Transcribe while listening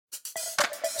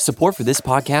Support for this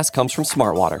podcast comes from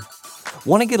Smartwater.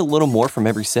 Want to get a little more from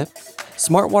every sip?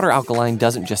 Smartwater Alkaline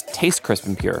doesn't just taste crisp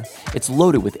and pure, it's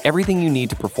loaded with everything you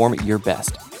need to perform at your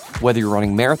best, whether you're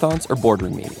running marathons or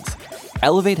boardroom meetings.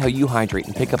 Elevate how you hydrate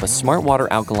and pick up a Smartwater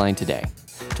Alkaline today.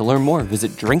 To learn more,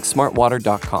 visit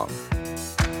drinksmartwater.com.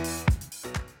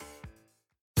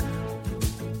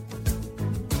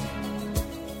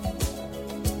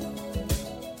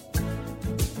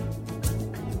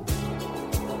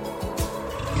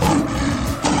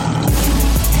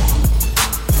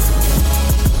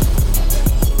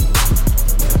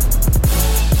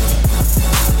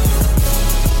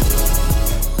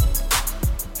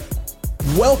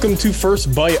 Welcome to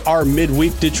First Bite, our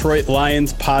midweek Detroit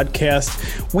Lions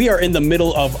podcast. We are in the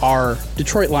middle of our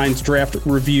Detroit Lions draft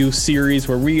review series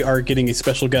where we are getting a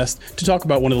special guest to talk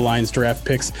about one of the Lions draft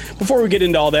picks. Before we get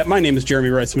into all that, my name is Jeremy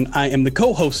Reisman. I am the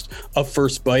co-host of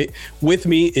First Bite. With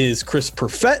me is Chris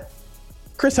Perfett.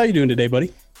 Chris, how you doing today,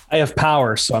 buddy? I have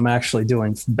power, so I'm actually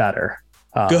doing better.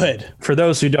 Good. For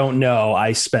those who don't know,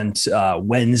 I spent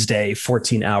Wednesday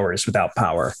 14 hours without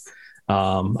power.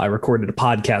 I recorded a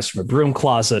podcast from a broom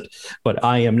closet, but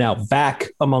I am now back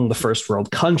among the first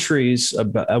world countries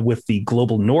with the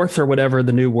global north, or whatever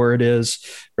the new word is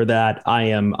for that. I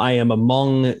am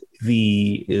among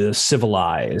the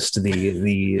civilized,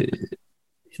 the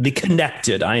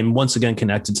connected. I am once again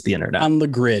connected to the internet. On the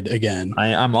grid again.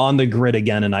 I'm on the grid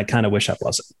again, and I kind of wish I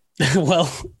wasn't. Well,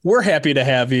 we're happy to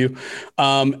have you.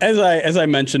 As I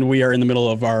mentioned, we are in the middle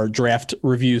of our draft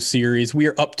review series. We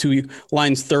are up to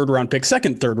Lions'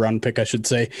 second third round pick, I should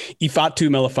say, Ifeatu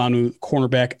Melifonwu,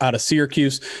 cornerback out of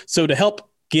Syracuse. So to help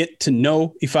get to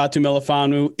know Ifeatu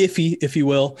Melifonwu, Ify, if you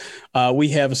will, we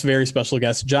have a very special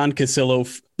guest, John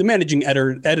Cassillo, the managing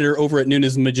editor over at Noon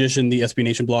is the Magician, the SB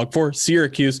Nation blog for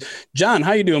Syracuse. John,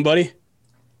 how you doing, buddy?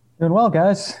 Doing well,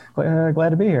 guys. Glad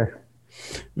to be here.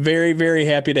 Very, very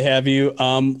happy to have you.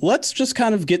 Let's just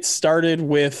kind of get started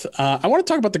with, I want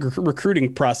to talk about the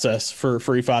recruiting process for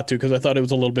Ifeatu, because I thought it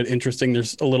was a little bit interesting.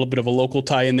 There's a little bit of a local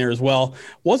tie in there as well.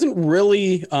 Wasn't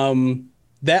really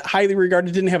that highly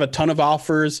regarded, didn't have a ton of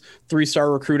offers, 3-star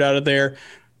recruit out of there.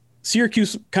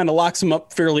 Syracuse kind of locks him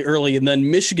up fairly early, and then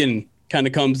Michigan kind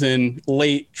of comes in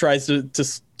late, tries to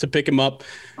pick him up.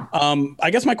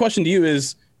 I guess my question to you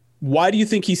is, why do you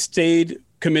think he stayed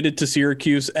committed to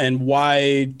Syracuse, and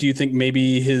why do you think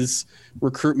maybe his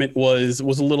recruitment was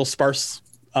a little sparse,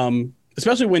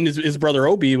 especially when his brother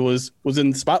Obi was in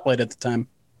the spotlight at the time?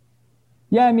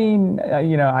 Yeah, I mean,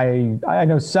 I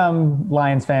know some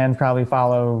Lions fans probably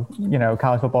follow,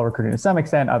 college football recruiting to some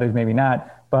extent, others maybe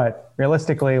not, but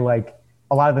realistically, like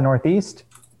a lot of the Northeast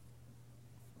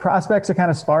prospects are kind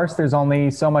of sparse. There's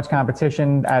only so much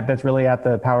competition that's really at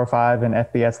the Power 5 and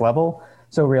FBS level.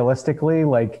 So realistically,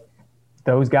 like,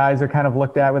 those guys are kind of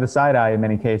looked at with a side eye in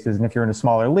many cases. And if you're in a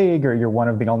smaller league or you're one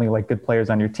of the only like good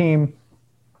players on your team,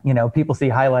 people see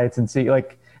highlights and see and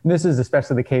this is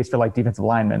especially the case for like defensive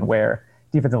linemen, where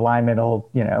defensive linemen will,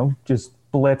 just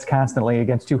blitz constantly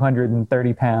against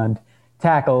 230-pound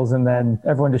tackles. And then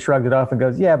everyone just shrugged it off and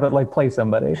goes, yeah, but like play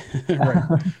somebody.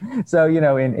 So, in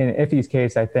Ify's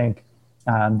case, I think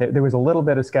there was a little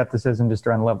bit of skepticism just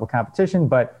around the level of competition,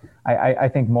 but I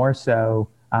think more so,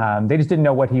 they just didn't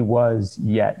know what he was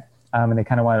yet. And they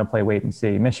kind of wanted to play wait and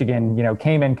see. Michigan,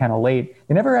 came in kind of late.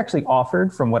 They never actually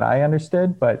offered, from what I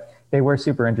understood, but they were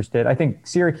super interested. I think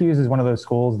Syracuse is one of those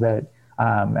schools that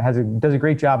does a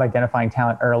great job identifying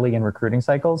talent early in recruiting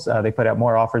cycles. They put out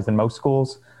more offers than most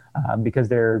schools because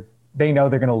they know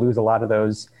they're going to lose a lot of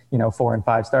those, 4- and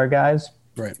 5-star guys.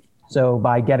 Right. So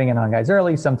by getting in on guys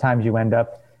early, sometimes you end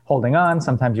up holding on.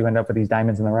 Sometimes you end up with these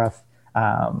diamonds in the rough.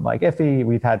 Like Ify,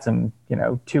 we've had some,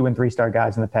 2- and 3-star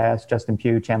guys in the past, Justin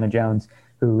Pugh, Chandler Jones,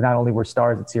 who not only were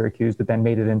stars at Syracuse, but then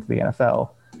made it into the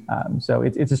NFL. So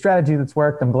it's a strategy that's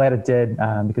worked. I'm glad it did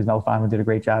because Melifonwu did a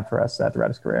great job for us throughout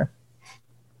his career.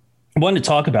 I wanted to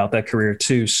talk about that career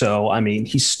too. So, I mean,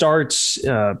 he starts,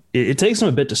 it takes him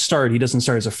a bit to start. He doesn't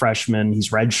start as a freshman. He's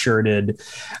redshirted.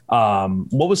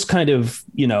 What was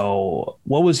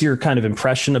what was your kind of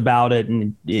impression about it?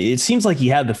 And it seems like he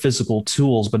had the physical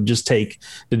tools, but did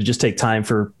it just take time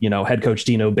for, head coach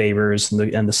Dino Babers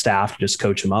and the staff to just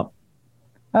coach him up?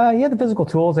 He had the physical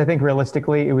tools. I think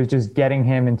realistically, it was just getting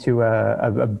him into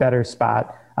a better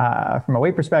spot from a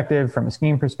weight perspective, from a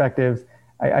scheme perspective.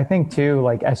 I think too,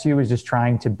 like SU was just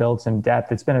trying to build some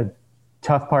depth. It's been a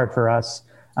tough part for us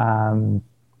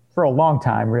for a long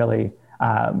time, really.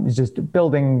 It's just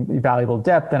building valuable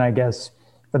depth. And I guess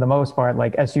for the most part,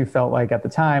 like SU felt like at the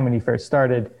time when he first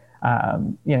started,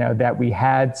 that we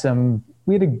had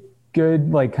a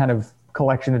good like kind of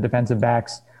collection of defensive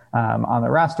backs on the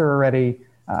roster already.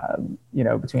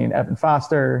 between Evan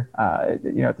Foster, at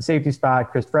the safety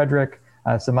spot, Chris Frederick,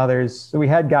 some others. So we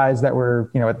had guys that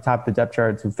were, at the top of the depth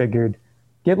charts who figured,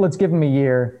 let's give them a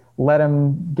year, let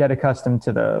them get accustomed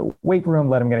to the weight room,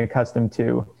 let them get accustomed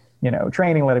to,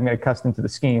 training, let him get accustomed to the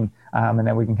scheme, and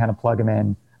then we can kind of plug him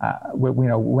in,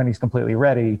 when he's completely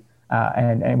ready,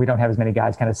 and we don't have as many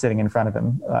guys kind of sitting in front of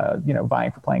him,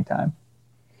 vying for playing time.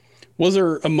 Was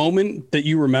there a moment that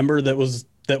you remember that was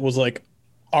like,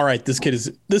 all right, this kid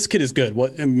is good?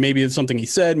 What, maybe it's something he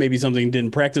said, maybe something he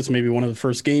didn't practice, maybe one of the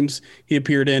first games he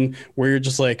appeared in, where you're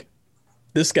just like,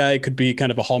 this guy could be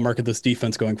kind of a hallmark of this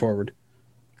defense going forward.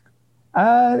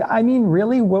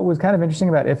 Really what was kind of interesting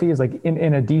about Iffy is like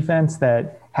in a defense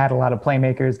that had a lot of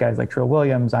playmakers, guys like Trill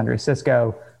Williams, Andre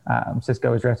Cisco.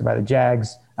 Cisco was drafted by the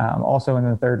Jags, also in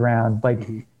the third round.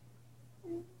 Like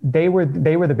they were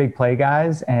the big play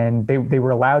guys, and they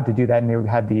were allowed to do that, and they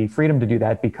had the freedom to do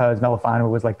that because Melifonwu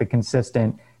was like the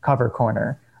consistent cover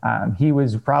corner. He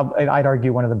was probably, I'd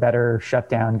argue, one of the better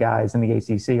shutdown guys in the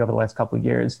ACC over the last couple of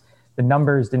years. The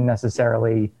numbers didn't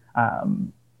necessarily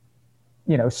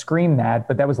scream that,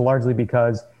 but that was largely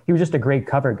because he was just a great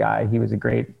cover guy. He was a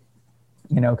great,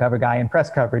 cover guy in press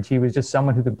coverage. He was just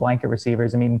someone who could blanket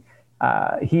receivers. I mean,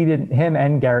 him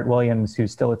and Garrett Williams,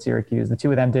 who's still at Syracuse, the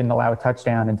two of them didn't allow a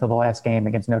touchdown until the last game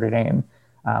against Notre Dame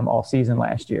all season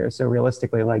last year. So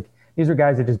realistically, like these were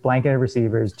guys that just blanketed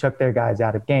receivers, took their guys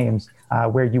out of games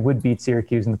where you would beat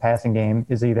Syracuse in the passing game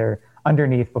is either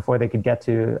underneath before they could get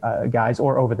to guys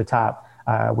or over the top.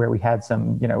 Where we had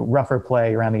some, rougher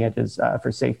play around the edges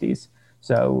for safeties.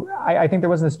 So I think there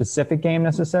wasn't a specific game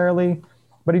necessarily,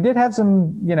 but he did have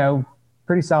some,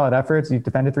 pretty solid efforts. He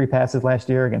defended 3 passes last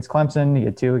year against Clemson. He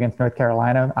had 2 against North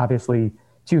Carolina. Obviously,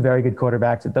 2 very good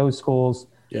quarterbacks at those schools.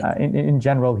 Yeah. In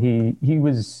general, he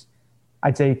was,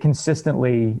 I'd say,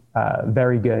 consistently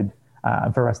very good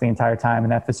for us the entire time,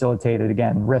 and that facilitated,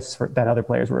 again, risks that other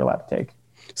players were allowed to take.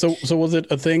 So was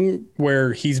it a thing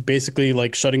where he's basically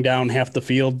like shutting down half the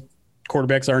field?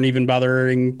 Quarterbacks aren't even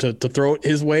bothering to throw it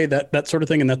his way, that sort of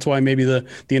thing, and that's why maybe the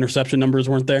interception numbers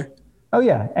weren't there? Oh,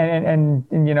 yeah. And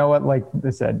you know what? Like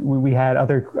I said, we had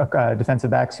other defensive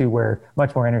backs who were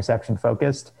much more interception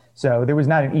focused. So there was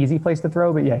not an easy place to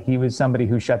throw, but yeah, he was somebody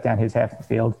who shut down his half of the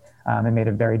field and made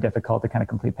it very difficult to kind of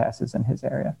complete passes in his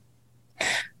area.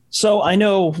 So I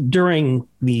know during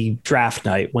the draft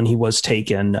night when he was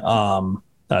taken,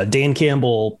 Dan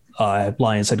Campbell,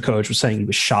 Lions head coach, was saying he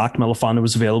was shocked Melifonwu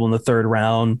was available in the 3rd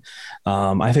round.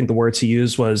 I think the words he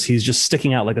used was he's just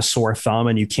sticking out like a sore thumb,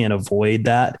 and you can't avoid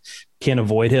that. Can't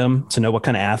avoid him to know what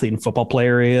kind of athlete and football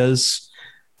player he is.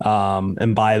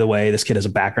 And by the way, this kid has a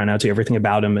background now to everything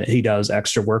about him. He does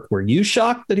extra work. Were you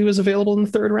shocked that he was available in the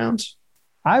 3rd round?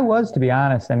 I was, to be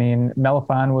honest. I mean,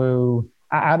 Melifonwu,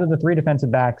 out of the 3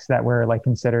 defensive backs that were like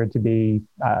considered to be,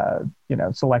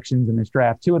 selections in this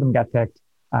draft, 2 of them got picked.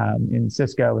 In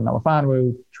Cisco and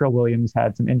Melifonwu. Trill Williams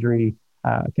had some injury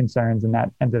concerns, and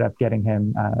that ended up getting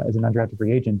him as an undrafted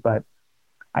free agent. But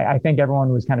I think everyone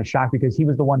was kind of shocked because he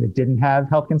was the one that didn't have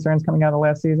health concerns coming out of the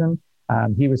last season.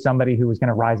 He was somebody who was kind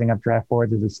of rising up draft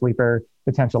boards as a sleeper,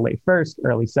 potential late 1st,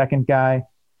 early 2nd guy.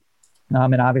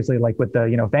 And obviously, like with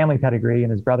the family pedigree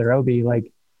and his brother Obi, like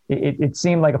it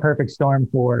seemed like a perfect storm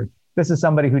for this is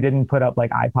somebody who didn't put up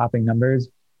like eye-popping numbers,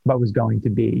 but was going to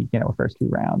be, a first 2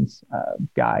 rounds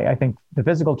guy. I think the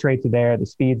physical traits are there, the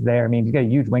speed's there. I mean, he's got a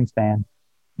huge wingspan.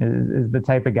 Is the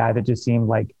type of guy that just seemed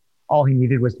like all he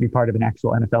needed was to be part of an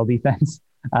actual NFL defense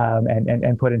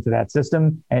and put into that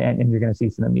system, and you're going to see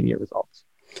some immediate results.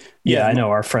 Yeah, I know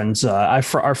our friends,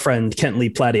 our friend Kent Lee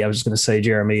Platty, I was just going to say,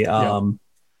 Jeremy,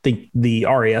 the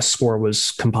RAS score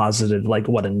was composited like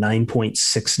a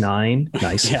 9.69.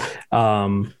 Nice. Yeah.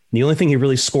 The only thing he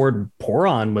really scored poor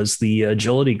on was the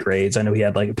agility grades. I know he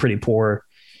had like a pretty poor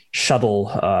shuttle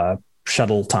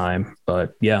time,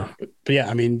 but yeah. But yeah,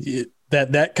 I mean,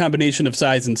 that combination of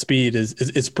size and speed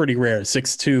is pretty rare.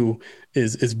 6'2"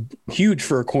 is huge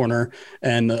for a corner,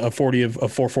 and a 40 of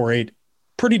 4.48,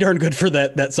 pretty darn good for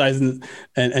that size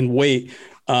and weight.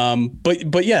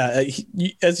 But yeah,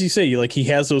 as you say, he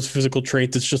has those physical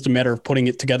traits. It's just a matter of putting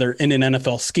it together in an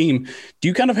NFL scheme. Do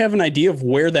you kind of have an idea of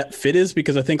where that fit is?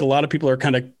 Because I think a lot of people are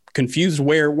kind of confused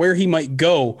where he might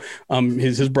go.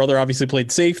 His brother obviously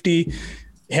played safety.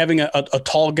 Having a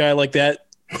tall guy like that,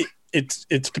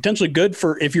 it's potentially good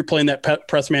for if you're playing that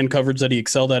press man coverage that he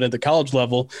excelled at the college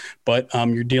level, but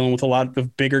you're dealing with a lot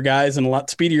of bigger guys and a lot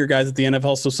speedier guys at the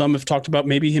NFL. So some have talked about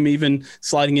maybe him even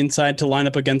sliding inside to line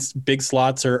up against big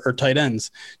slots or tight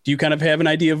ends. Do you kind of have an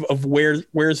idea of where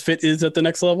his fit is at the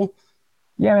next level?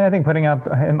 Yeah, I mean, I think putting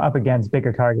him up against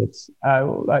bigger targets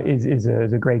is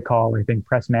a great call. I think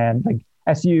press man, like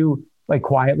SU, like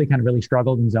quietly kind of really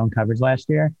struggled in zone coverage last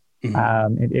year.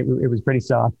 It was pretty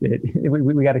soft.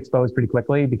 We got exposed pretty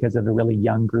quickly because of a really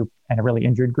young group and a really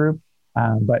injured group.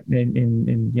 But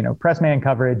in press man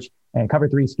coverage and cover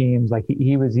three schemes, like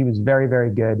he was very, very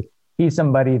good. He's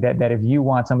somebody that if you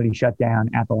want somebody shut down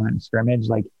at the line of scrimmage,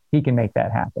 like he can make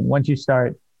that happen. Once you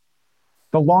start,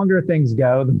 the longer things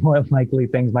go, the more likely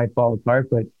things might fall apart.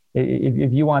 But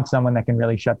if you want someone that can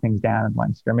really shut things down at the line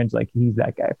of scrimmage, like he's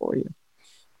that guy for you.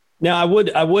 Now, I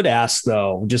would ask,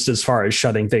 though, just as far as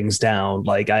shutting things down,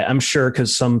 like I'm sure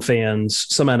because some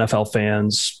NFL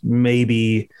fans,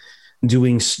 maybe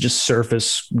doing just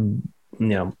surface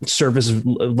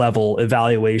level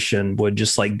evaluation would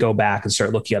just like go back and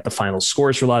start looking at the final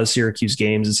scores for a lot of Syracuse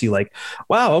games and see like,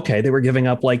 wow, okay, they were giving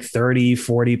up like 30,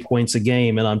 40 points a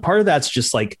game. And on part of that's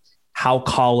just like how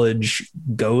college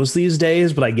goes these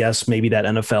days. But I guess maybe that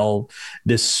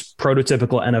this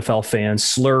prototypical NFL fan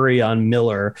slurry on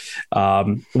Miller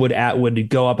would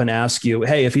go up and ask you,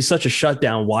 hey, if he's such a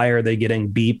shutdown, why are they getting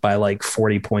beat by like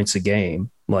 40 points a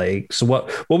game? Like, so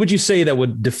what would you say that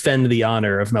would defend the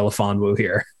honor of Melifonwu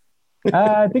here?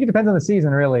 I think it depends on the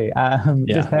season, really. I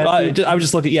was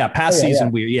just looking. Past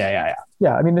season. Yeah.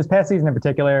 I mean, this past season in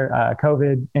particular,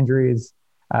 COVID injuries.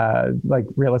 Like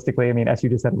realistically, I mean, SU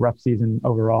just had a rough season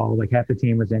overall. Like half the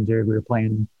team was injured. We were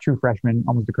playing true freshmen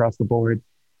almost across the board.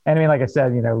 And I mean, like I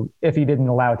said, if he didn't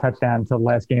allow a touchdown until the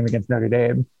last game against Notre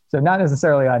Dame, so not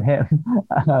necessarily on him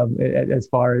as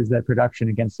far as that production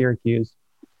against Syracuse.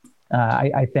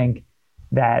 I think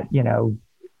that,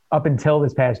 up until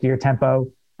this past year,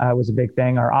 tempo was a big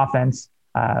thing. Our offense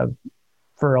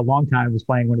for a long time was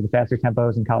playing one of the faster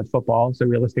tempos in college football. So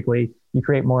realistically, you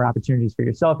create more opportunities for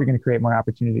yourself. You're going to create more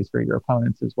opportunities for your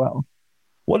opponents as well.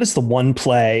 What is the one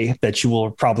play that you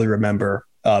will probably remember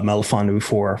Melifonwu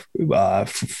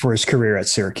for his career at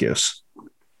Syracuse?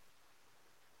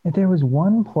 If there was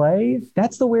one play,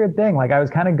 that's the weird thing. Like I was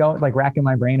kind of racking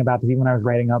my brain about this even when I was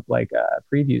writing up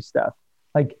preview stuff.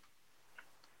 Like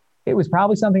it was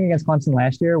probably something against Clemson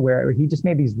last year where he just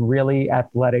made these really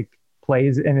athletic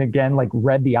plays and again, like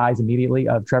read the eyes immediately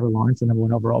of Trevor Lawrence, the number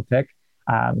 1 overall pick.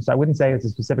 So I wouldn't say it's a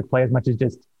specific play as much as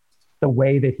just the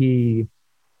way that he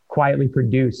quietly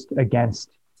produced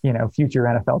against, future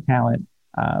NFL talent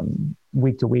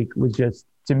week to week was just,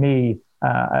 to me,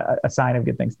 a sign of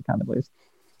good things to come at least.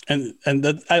 And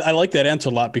I like that answer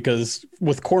a lot because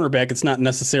with cornerback, it's not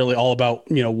necessarily all about,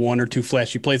 1 or 2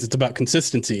 flashy plays. It's about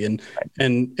consistency.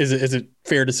 And is it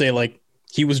fair to say like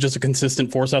he was just a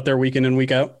consistent force out there week in and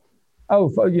week out? Oh,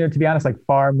 to be honest, like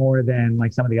far more than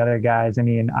like some of the other guys. I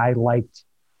mean, I liked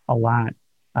a lot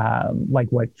like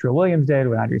what Trill Williams did,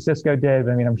 what Andre Cisco did.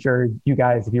 I mean, I'm sure you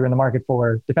guys, if you were in the market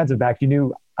for defensive backs, you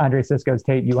knew Andre Cisco's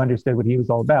tape, you understood what he was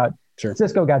all about. Sure.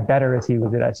 Cisco got better as he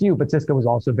was at SU, but Cisco was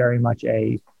also very much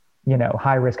a,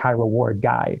 high risk, high reward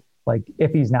guy. Like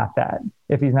if he's not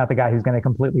the guy who's going to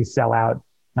completely sell out,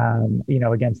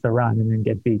 against the run and then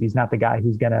get beat, he's not the guy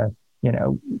who's going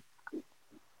to,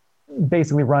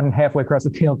 basically run halfway across the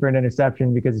field for an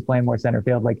interception because he's playing more center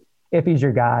field. Like if he's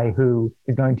your guy who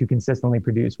is going to consistently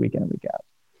produce week in and week out.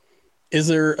 Is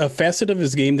there a facet of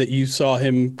his game that you saw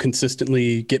him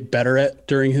consistently get better at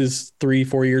during his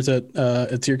 3-4 years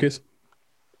at Syracuse?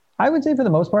 I would say for the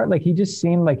most part, like he just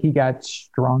seemed like he got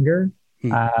stronger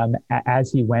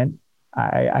as he went.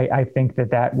 I think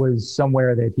that was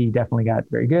somewhere that he definitely got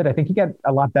very good. I think he got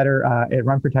a lot better at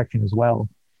run protection as well.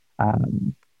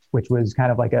 Which was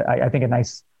kind of like I think a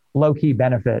nice low key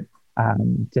benefit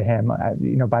to him,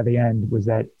 by the end was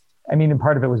that, I mean, and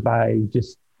part of it was by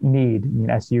just need. I mean,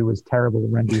 SU was terrible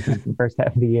in run defense in the first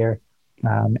half of the year.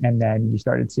 And then you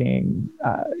started seeing,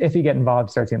 if you get involved,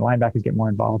 start seeing linebackers get more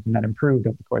involved, and that improved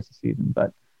over the course of the season.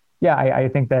 But yeah, I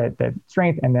think that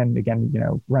strength, and then again,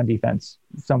 run defense,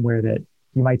 somewhere that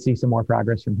you might see some more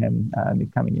progress from him in the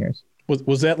coming years.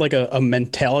 Was that like a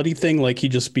mentality thing? Like he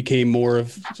just became more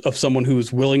of someone who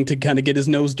was willing to kind of get his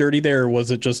nose dirty there? Or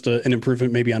was it just an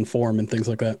improvement maybe on form and things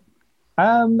like that?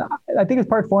 I think it's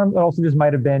part form, but also just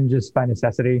might've been just by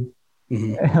necessity.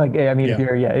 Mm-hmm. Like, I mean,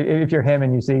 if you're him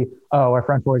and you see, our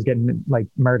front four is getting like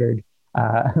murdered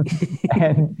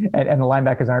and the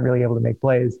linebackers aren't really able to make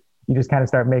plays, you just kind of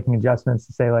start making adjustments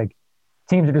to say like,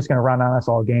 teams are just going to run on us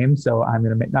all game. So I'm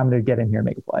going to get in here and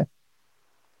make a play.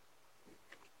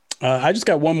 I just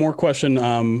got one more question.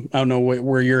 I don't know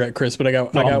where you're at, Chris, but I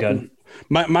got good.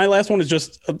 My last one is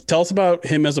just tell us about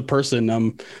him as a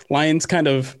person. Lions kind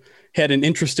of had an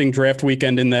interesting draft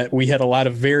weekend in that we had a lot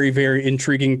of very, very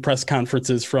intriguing press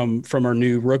conferences from our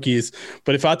new rookies.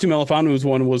 But Ifeatu Melifonwu's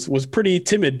one was pretty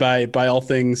timid by all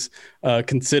things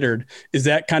considered. Is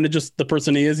that kind of just the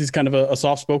person he is? He's kind of a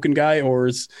soft-spoken guy, or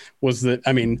was that?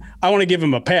 I mean, I want to give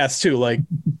him a pass too. Like,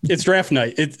 it's draft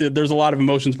night. There's a lot of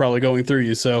emotions probably going through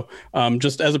you. So,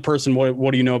 just as a person,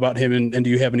 what do you know about him, and do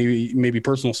you have any maybe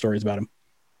personal stories about him?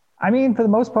 I mean, for the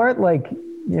most part, like,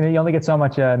 you only get so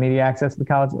much media access at the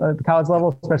college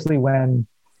level, especially when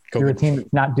you're a team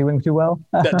that's not doing too well.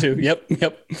 That too. Yep.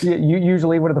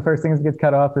 Usually one of the first things that gets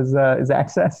cut off is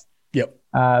access. Yep.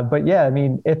 But yeah, I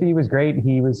mean, Iffy was great.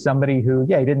 He was somebody who,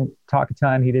 he didn't talk a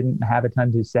ton. He didn't have a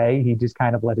ton to say. He just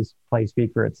kind of let his play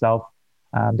speak for itself.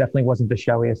 Definitely wasn't the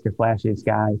showiest or flashiest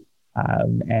guy.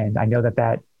 And I know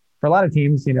that for a lot of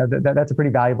teams, that's a pretty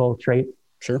valuable trait.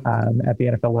 Sure. At the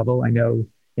NFL level. I know,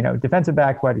 defensive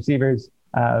backs, wide receivers,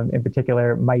 in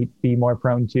particular, might be more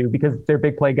prone to, because they're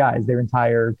big play guys. Their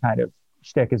entire kind of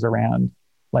shtick is around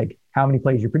like how many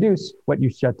plays you produce, what you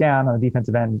shut down on the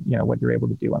defensive end, what you're able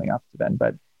to do on the offensive end.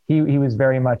 But he was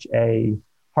very much a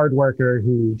hard worker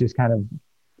who just kind of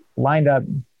lined up,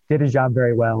 did his job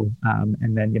very well,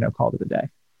 and then called it a day.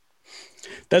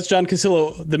 That's John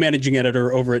Cassillo, the managing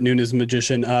editor over at Noon is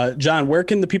Magician. John, where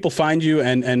can the people find you,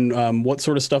 and what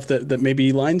sort of stuff that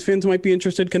maybe Lions fans might be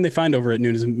interested can they find over at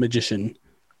Noon is Magician?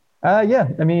 Yeah,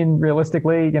 I mean,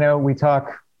 realistically, we do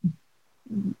talk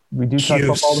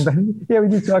football. Yeah, we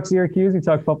do talk Syracuse. We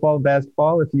talk football and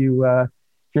basketball. If you're a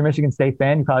Michigan State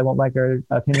fan, you probably won't like our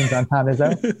opinions on Tom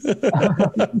Izzo.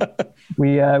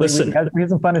 we had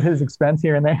some fun at his expense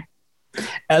here and there.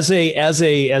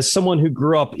 As someone who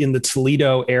grew up in the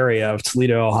Toledo area of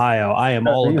Toledo, Ohio, I am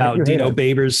all about Dino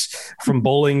Babers from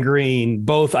Bowling Green.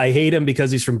 Both, I hate him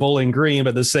because he's from Bowling Green,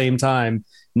 but at the same time,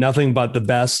 nothing but the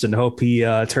best, and hope he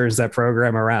turns that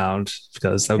program around,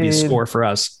 because that would be a score for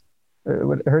us. I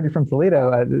heard you from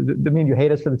Toledo. Mean you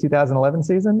hate us for the 2011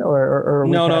 season, or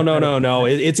no.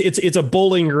 It's a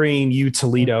Bowling Green U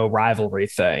Toledo rivalry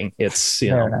thing. It's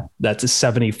that's a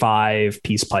 75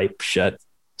 piece pipe shit.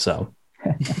 So.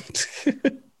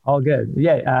 All good.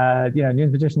 Yeah.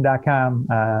 Newsmagician.com.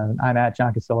 I'm at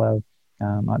John Cassillo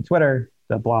on Twitter.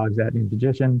 The blog's at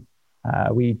Newsmagician.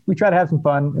 We try to have some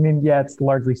fun. I mean, yeah, it's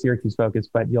largely Syracuse focused,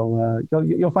 but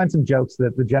you'll find some jokes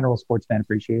that the general sports fan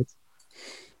appreciates.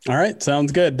 All right.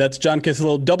 Sounds good. That's John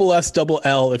Cassillo,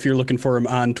 SSL, if you're looking for him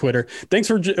on Twitter. Thanks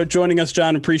for joining us,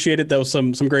 John. Appreciate it. That was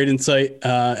some great insight.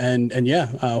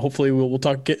 Hopefully we'll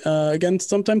talk again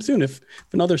sometime soon if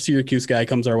another Syracuse guy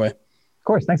comes our way. Of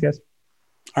course. Thanks, guys.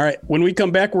 All right. When we come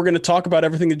back, we're going to talk about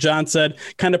everything that John said,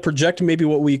 kind of project maybe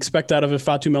what we expect out of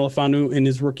Ifeatu Melifonwu in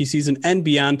his rookie season and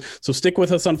beyond. So stick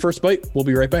with us on First Bite. We'll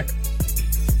be right back.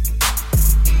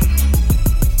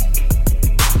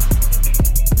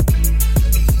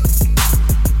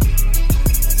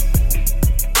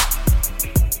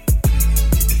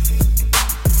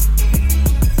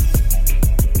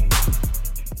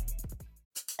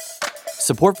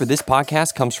 Support for this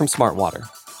podcast comes from Smart Water.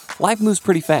 Life moves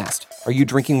pretty fast. Are you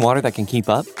drinking water that can keep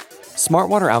up? Smart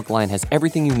Water Alkaline has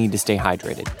everything you need to stay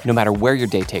hydrated, no matter where your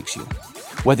day takes you.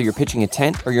 Whether you're pitching a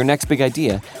tent or your next big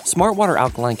idea, Smart Water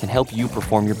Alkaline can help you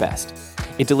perform your best.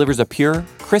 It delivers a pure,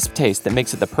 crisp taste that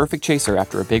makes it the perfect chaser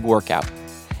after a big workout.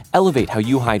 Elevate how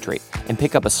you hydrate and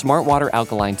pick up a Smart Water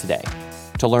Alkaline today.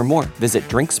 To learn more, visit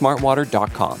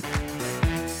drinksmartwater.com.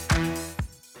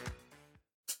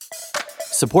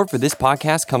 Support for this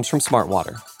podcast comes from Smart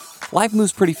Water. Life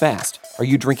moves pretty fast. Are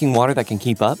you drinking water that can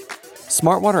keep up?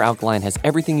 Smart Water Alkaline has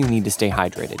everything you need to stay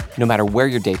hydrated, no matter where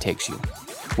your day takes you.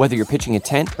 Whether you're pitching a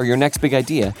tent or your next big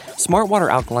idea, Smart Water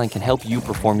Alkaline can help you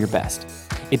perform your best.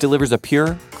 It delivers a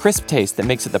pure, crisp taste that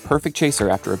makes it the perfect chaser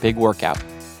after a big workout.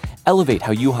 Elevate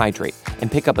how you hydrate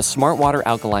and pick up a Smart Water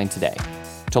Alkaline today.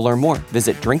 To learn more,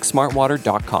 visit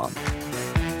drinksmartwater.com.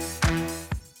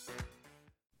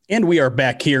 And we are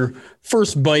back here.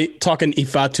 First Bite, talking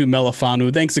Ifeatu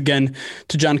Melifonwu. Thanks again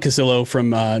to John Cassillo from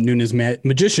Noon is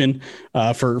Magician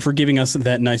for giving us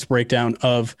that nice breakdown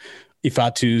of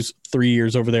Ifeatu's 3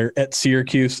 years over there at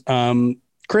Syracuse.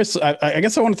 Chris, I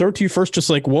guess I want to throw it to you first. Just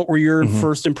like, what were your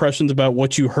first impressions about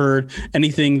what you heard?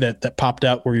 Anything that popped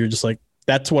out where you're just like,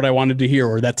 that's what I wanted to hear,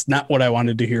 or that's not what I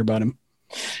wanted to hear about him?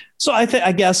 So I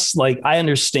guess like I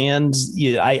understand.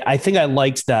 Yeah, I think I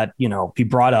liked that. He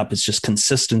brought up it's just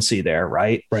consistency there,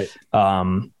 right? Right.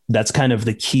 That's kind of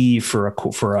the key for a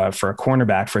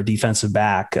cornerback, for a defensive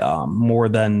back, more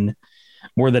than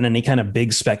any kind of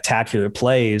big spectacular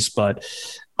plays. But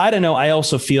I don't know. I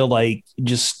also feel like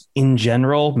just in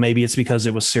general, maybe it's because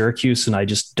it was Syracuse and I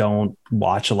just don't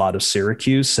watch a lot of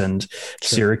Syracuse, and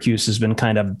Syracuse has been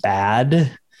kind of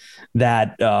bad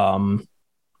that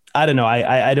I don't know.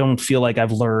 I don't feel like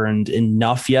I've learned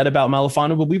enough yet about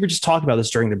Melifonwu, but we were just talking about this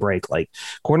during the break. Like,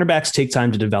 cornerbacks take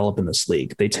time to develop in this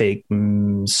league. They take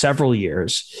several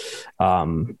years.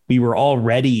 We were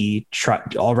already,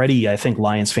 I think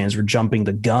Lions fans were jumping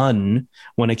the gun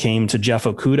when it came to Jeff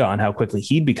Okudah on how quickly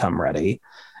he'd become ready.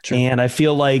 Sure. And I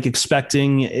feel like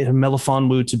expecting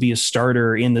Melifonwu to be a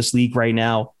starter in this league right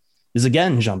now is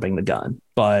again jumping the gun.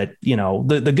 But, you know,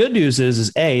 the good news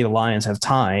is A, the Lions have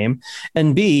time,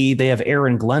 and B, they have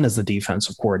Aaron Glenn as the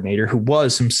defensive coordinator, who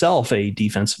was himself a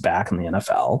defensive back in the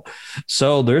NFL.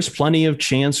 So there's plenty of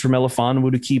chance for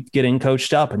Melifonwu to keep getting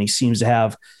coached up, and he seems to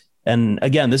have. And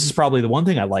again, this is probably the one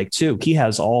thing I like too. He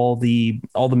has all the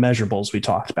measurables we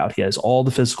talked about. He has all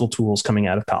the physical tools coming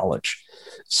out of college.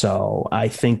 So I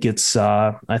think it's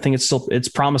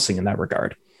promising in that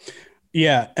regard.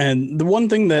 Yeah. And the one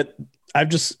thing that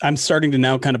I'm starting to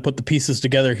now kind of put the pieces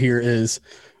together here is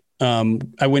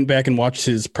I went back and watched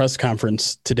his press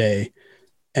conference today,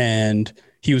 and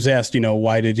he was asked, you know,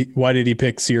 why did he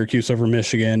pick Syracuse over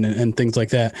Michigan and things like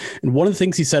that. And one of the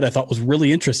things he said I thought was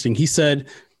really interesting. He said,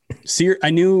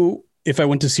 I knew if I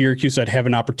went to Syracuse, I'd have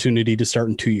an opportunity to start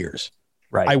in 2 years.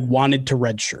 Right. I wanted to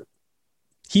redshirt.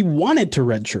 He wanted to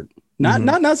redshirt.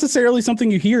 Not necessarily something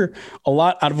you hear a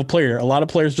lot out of a player. A lot of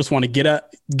players just want to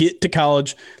get to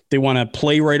college. They want to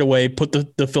play right away, put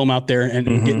the film out there and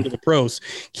get into the pros.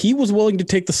 He was willing to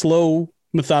take the slow,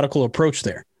 methodical approach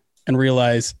there and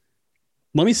realize,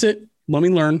 let me sit, let me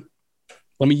learn,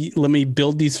 let me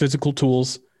build these physical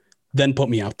tools, then put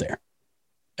me out there.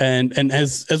 And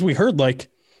as we heard, like,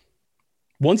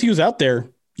 once he was out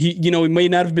there, he may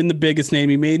not have been the biggest name.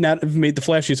 He may not have made the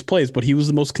flashiest plays, but he was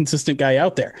the most consistent guy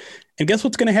out there. And guess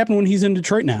what's going to happen when he's in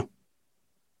Detroit now?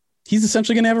 He's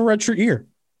essentially going to have a redshirt year.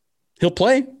 He'll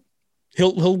play.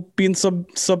 He'll be in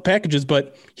sub packages,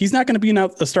 but he's not going to be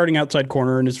a starting outside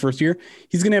corner in his first year.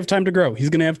 He's going to have time to grow. He's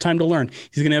going to have time to learn.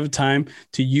 He's going to have time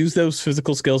to use those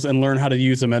physical skills and learn how to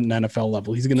use them at an NFL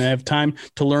level. He's going to have time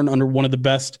to learn under one of the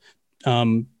best,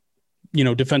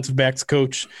 defensive backs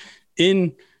coach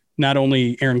in not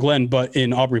only Aaron Glenn, but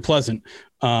in Aubrey Pleasant.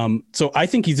 So I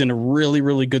think he's in a really,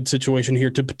 really good situation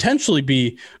here to potentially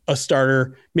be a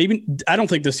starter. Maybe, I don't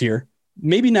think this year,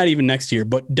 maybe not even next year,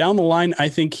 but down the line, I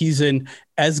think he's in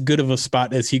as good of a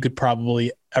spot as he could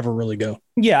probably ever really go.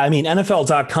 Yeah, I mean,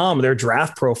 NFL.com, their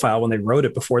draft profile, when they wrote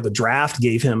it before the draft,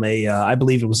 gave him I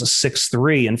believe it was a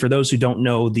 6'3". And for those who don't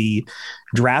know the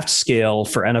draft scale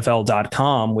for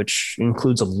NFL.com, which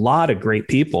includes a lot of great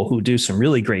people who do some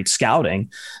really great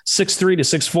scouting, 6'3" to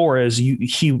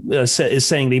 6'4", is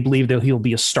saying they believe that he'll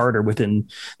be a starter within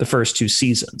the first 2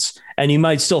 seasons. And you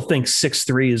might still think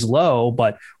 6'3" is low,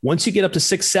 but once you get up to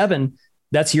 6'7",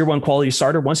 that's year one quality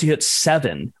starter. Once you hit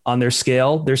 7 on their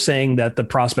scale, they're saying that the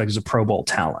prospect is a Pro Bowl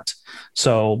talent.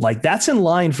 So like that's in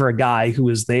line for a guy who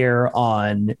is there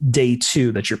on day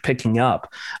 2 that you're picking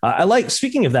up.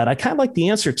 Speaking of that, I kind of like the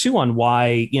answer too on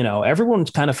why, everyone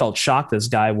kind of felt shocked this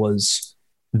guy was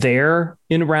there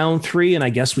in round 3. And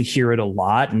I guess we hear it a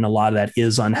lot, and a lot of that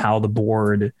is on how the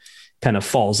board kind of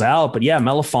falls out. But yeah,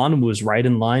 Melifonwu was right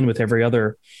in line with every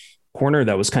other corner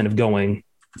that was kind of going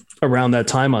around that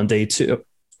time on day 2.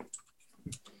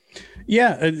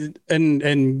 Yeah.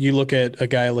 And you look at a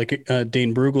guy like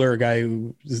Dane Brugler, a guy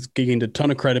who is gained a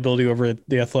ton of credibility over at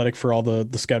The Athletic for all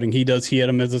the scouting he does. He had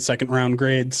him as a 2nd round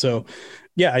grade. So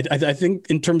yeah, I think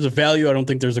in terms of value, I don't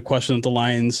think there's a question that the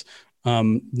Lions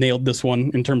nailed this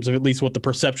one in terms of at least what the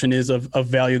perception is of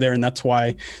value there. And that's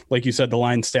why, like you said, the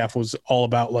Lions staff was all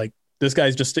about like, this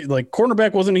guy's just like,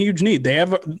 cornerback wasn't a huge need. They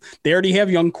already have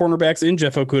young cornerbacks in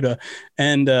Jeff Okudah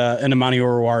and Amani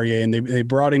Oruwariye, and they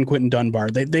brought in Quentin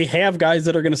Dunbar. They have guys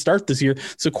that are going to start this year.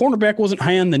 So cornerback wasn't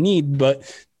high on the need, but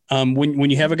when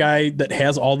you have a guy that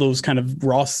has all those kind of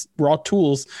raw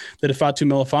tools that Ifeatu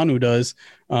Melifonwu does,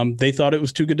 they thought it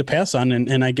was too good to pass on.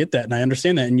 And I get that. And I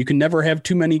understand that. And you can never have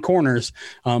too many corners.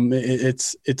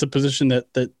 It's a position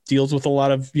that deals with a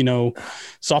lot of,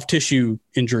 soft tissue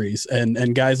injuries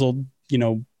and guys will,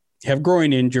 have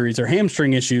groin injuries or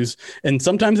hamstring issues. And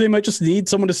sometimes they might just need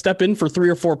someone to step in for 3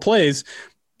 or 4 plays.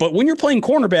 But when you're playing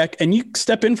cornerback and you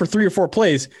step in for 3 or 4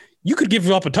 plays, you could give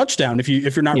up a touchdown if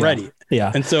you're not ready.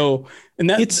 Yeah. And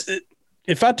that's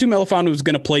Ifeatu Melifonwu is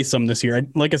going to play some this year.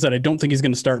 Like I said, I don't think he's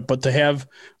going to start, but to have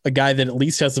a guy that at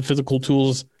least has the physical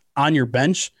tools on your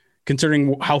bench,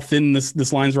 considering how thin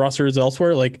this Lions roster is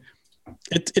elsewhere, like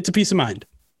it's a peace of mind.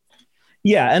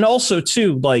 Yeah. And also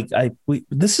too, like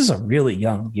this is a really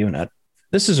young unit.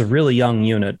 This is a really young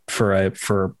unit for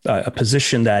a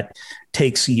position that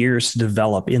takes years to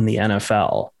develop in the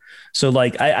NFL. So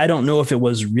like, I don't know if it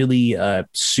was really a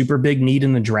super big need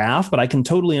in the draft, but I can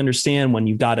totally understand when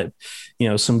you've got it,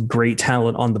 some great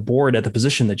talent on the board at the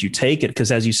position that you take it.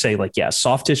 Cause as you say, like, yeah,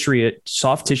 soft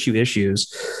tissue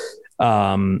issues.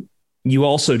 You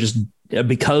also just,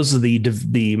 because of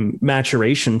the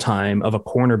maturation time of a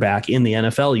cornerback in the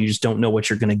NFL, you just don't know what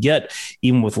you're going to get,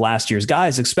 even with last year's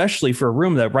guys, especially for a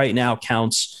room that right now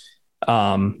counts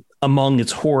among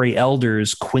its hoary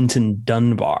elders, Quinton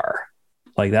Dunbar.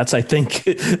 Like that's, I think,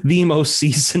 the most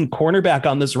seasoned cornerback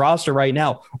on this roster right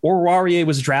now. Oruwariye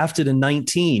was drafted in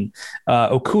 19.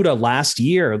 Okudah last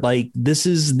year. Like this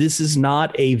is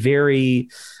not a very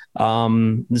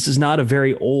old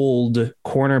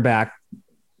cornerback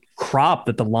crop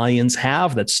that the Lions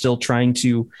have that's still trying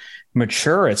to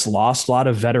mature. It's lost a lot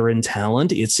of veteran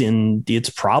talent. It's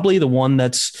probably the one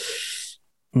that's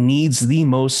needs the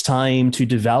most time to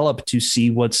develop, to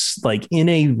see what's like in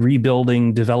a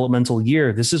rebuilding developmental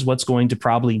year. This is what's going to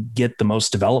probably get the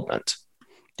most development.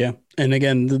 Yeah. And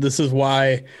again, this is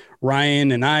why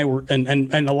Ryan and I were,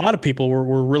 and a lot of people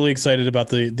were really excited about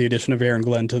the addition of Aaron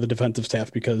Glenn to the defensive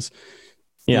staff, because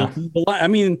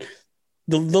the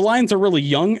Lions are really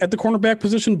young at the cornerback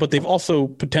position, but they've also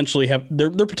potentially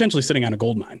they're potentially sitting on a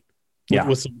gold mine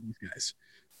with some of these guys.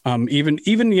 Even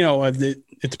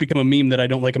it's become a meme that I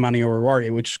don't like Amani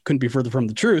Oruwariye, which couldn't be further from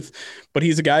the truth. But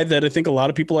he's a guy that I think a lot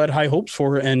of people had high hopes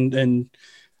for, and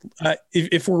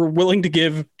if we're willing to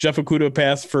give Jeff Okudah a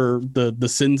pass for the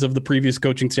sins of the previous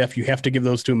coaching staff, you have to give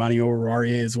those to Amani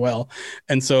Oruwariye as well.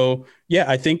 And so, yeah,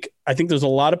 I think there's a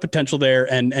lot of potential there,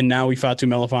 and now Ifeatu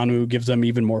Melifonwu gives them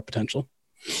even more potential.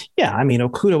 Yeah, I mean,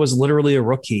 Okudah was literally a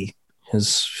rookie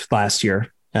his last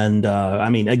year. And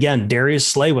again, Darius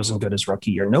Slay wasn't good his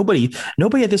rookie year. Nobody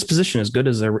at this position is good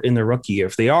as they're in their rookie year.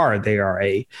 If they are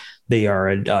an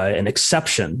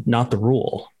exception, not the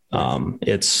rule.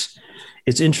 It's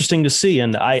interesting to see,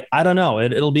 and I don't know.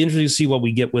 It'll be interesting to see what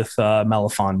we get with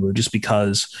Melifonwu, just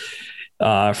because.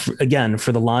 Again,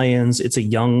 for the Lions, it's a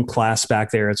young class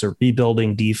back there. It's a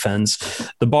rebuilding defense.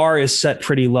 The bar is set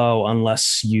pretty low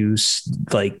unless you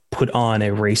like put on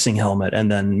a racing helmet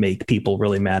and then make people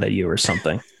really mad at you or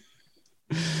something.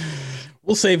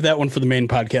 We'll save that one for the main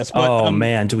podcast. But,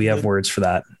 man, do we have words for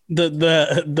that?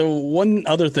 The one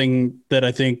other thing that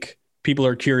I think people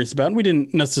are curious about, and we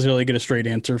didn't necessarily get a straight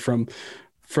answer from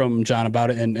John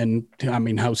about it, and I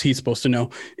mean, how's he supposed to know,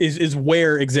 is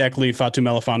where exactly Ifeatu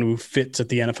Melifonwu fits at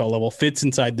the NFL level, fits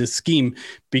inside this scheme,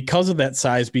 because of that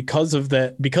size, because of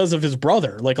his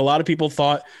brother. Like, a lot of people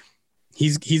thought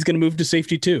he's going to move to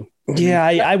safety too. Yeah,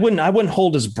 I wouldn't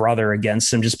hold his brother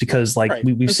against him, just because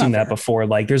we've seen that before.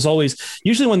 Like, there's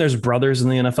usually when there's brothers in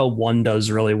the NFL, one does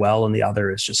really well and the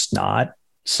other is just not.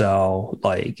 So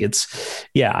like it's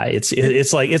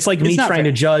like me trying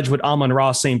to judge what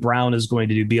Amon-Ra St. Brown is going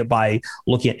to do, be it by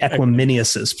looking at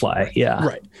Equiminius's play. Yeah.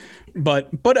 Right.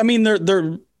 But I mean,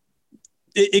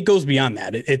 it goes beyond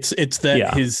that. It's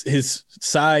that his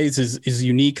size is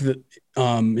unique. That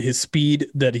his speed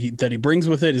that he brings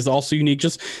with it is also unique.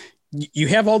 Just, you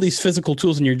have all these physical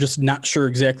tools and you're just not sure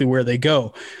exactly where they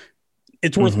go.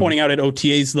 It's worth pointing out at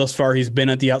OTAs thus far, he's been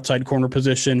at the outside corner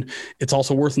position. It's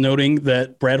also worth noting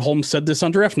that Brad Holmes said this on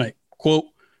draft night, quote,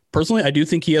 "Personally, I do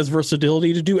think he has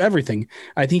versatility to do everything.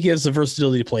 I think he has the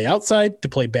versatility to play outside, to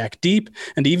play back deep,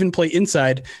 and to even play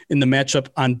inside in the matchup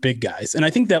on big guys." And I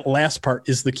think that last part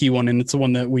is the key one. And it's the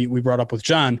one that we brought up with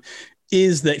John,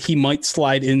 is that he might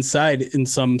slide inside in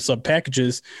some sub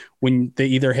packages when they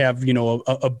either have,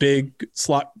 a big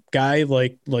slot guy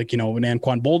like an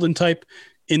Anquan Bolden type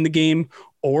in the game,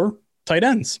 or tight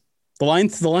ends. The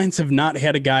Lions have not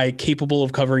had a guy capable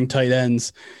of covering tight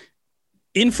ends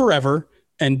in forever.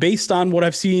 And based on what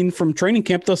I've seen from training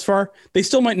camp thus far, they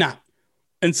still might not.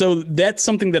 And so that's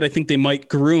something that I think they might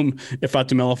groom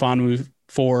Ifeatu Melifonwu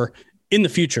for in the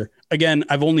future. Again,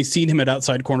 I've only seen him at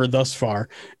outside corner thus far,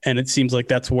 and it seems like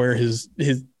that's where his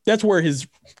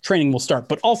training will start.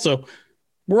 But also,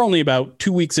 we're only about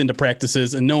 2 weeks into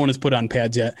practices and no one has put on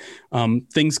pads yet.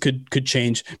 Things could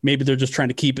change. Maybe they're just trying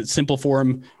to keep it simple for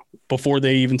him before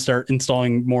they even start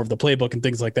installing more of the playbook and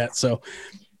things like that. So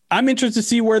I'm interested to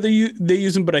see where they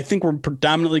use him, but I think we're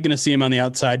predominantly going to see him on the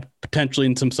outside, potentially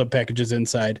in some sub packages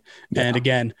inside. Yeah. And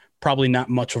again, probably not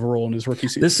much of a role in his rookie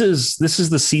season. This is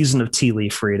the season of tea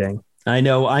leaf reading. I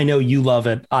know you love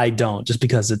it. I don't, just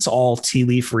because it's all tea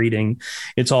leaf reading.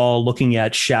 It's all looking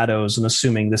at shadows and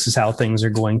assuming this is how things are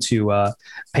going to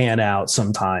pan out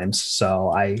sometimes.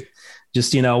 So I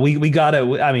just, we got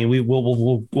to, I mean,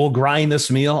 we'll grind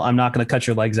this meal. I'm not going to cut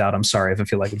your legs out. I'm sorry if I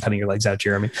feel like I'm cutting your legs out,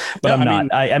 Jeremy, but no, I'm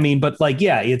not. I mean, but like,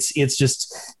 yeah, it's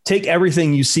just take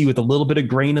everything you see with a little bit of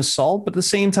grain of salt, but at the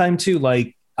same time too,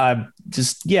 like,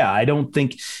 I don't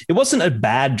think it wasn't a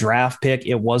bad draft pick.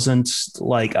 It wasn't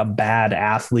like a bad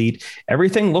athlete.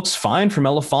 Everything looks fine for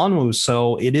Melifonwu.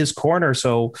 So it is corner.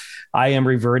 So I am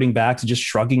reverting back to just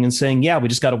shrugging and saying, yeah, we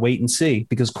just got to wait and see,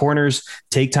 because corners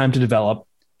take time to develop.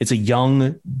 It's a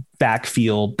young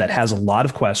backfield that has a lot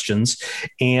of questions,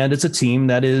 and it's a team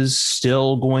that is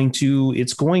still going to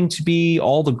be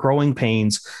all the growing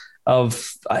pains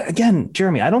of, again,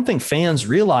 Jeremy, I don't think fans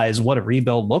realize what a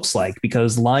rebuild looks like,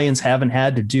 because Lions haven't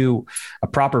had to do a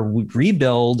proper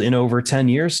rebuild in over 10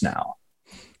 years now.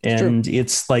 And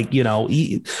it's like,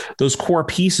 those core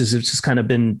pieces have just kind of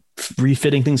been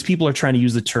refitting things. People are trying to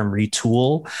use the term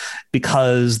retool but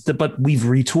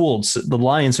the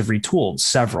Lions have retooled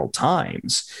several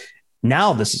times.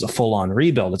 Now this is a full-on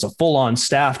rebuild. It's a full-on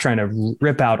staff trying to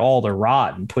rip out all the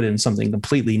rot and put in something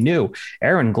completely new.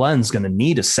 Aaron Glenn's going to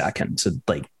need a second to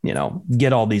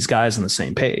get all these guys on the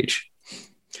same page.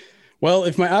 Well,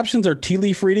 if my options are tea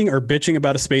leaf reading or bitching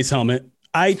about a space helmet,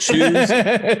 I choose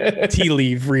tea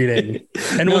leaf reading.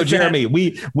 And no, Jeremy,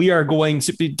 we are going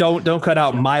to be, don't cut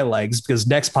out my legs, because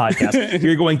next podcast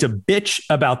you're going to bitch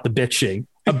about the bitching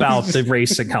about the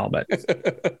racing helmet.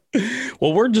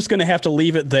 Well, we're just going to have to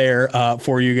leave it there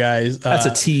for you guys. That's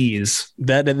a tease.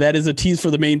 That is a tease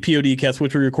for the main PODcast,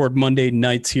 which we record Monday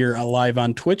nights here live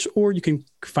on Twitch, or you can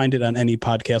find it on any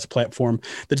podcast platform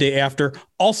the day after.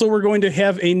 Also, we're going to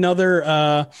have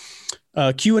another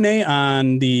Q&A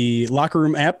on the Locker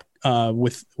Room app.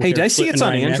 With did I see it's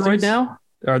on Android now?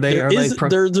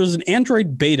 There's an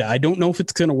Android beta. I don't know if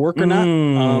it's going to work or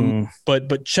not.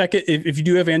 But check it. If you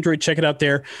do have Android, check it out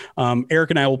there. Eric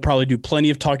and I will probably do plenty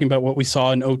of talking about what we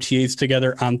saw in OTAs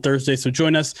together on Thursday. So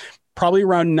join us probably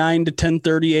around 9 to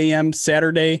 10:30 a.m.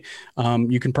 Saturday.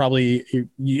 You can probably,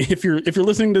 if you're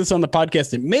listening to this on the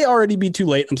podcast, it may already be too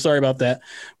late. I'm sorry about that.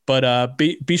 But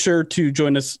be sure to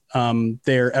join us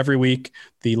there every week,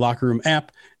 the Locker Room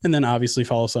app. And then obviously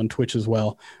follow us on Twitch as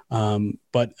well.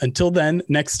 But until then,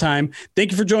 next time,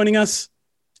 thank you for joining us.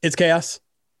 It's Chaos.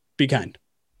 Be kind.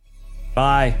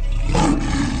 Bye.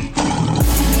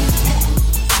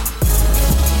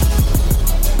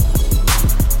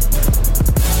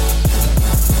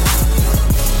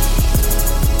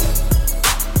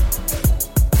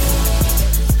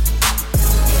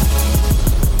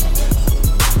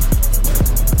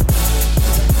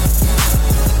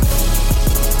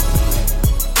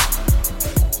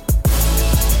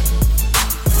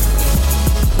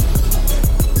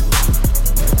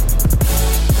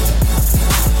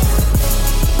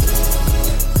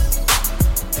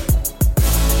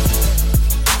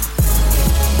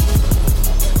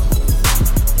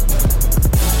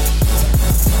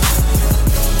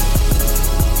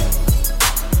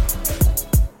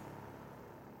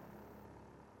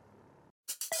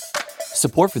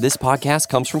 Support for this podcast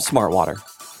comes from Smartwater.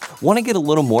 Want to get a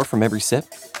little more from every sip?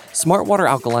 Smartwater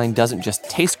Alkaline doesn't just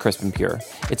taste crisp and pure,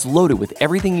 it's loaded with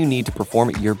everything you need to perform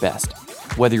at your best,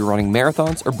 whether you're running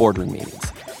marathons or boardroom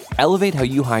meetings. Elevate how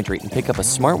you hydrate and pick up a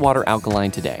Smartwater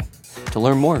Alkaline today. To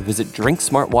learn more, visit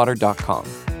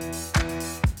drinksmartwater.com.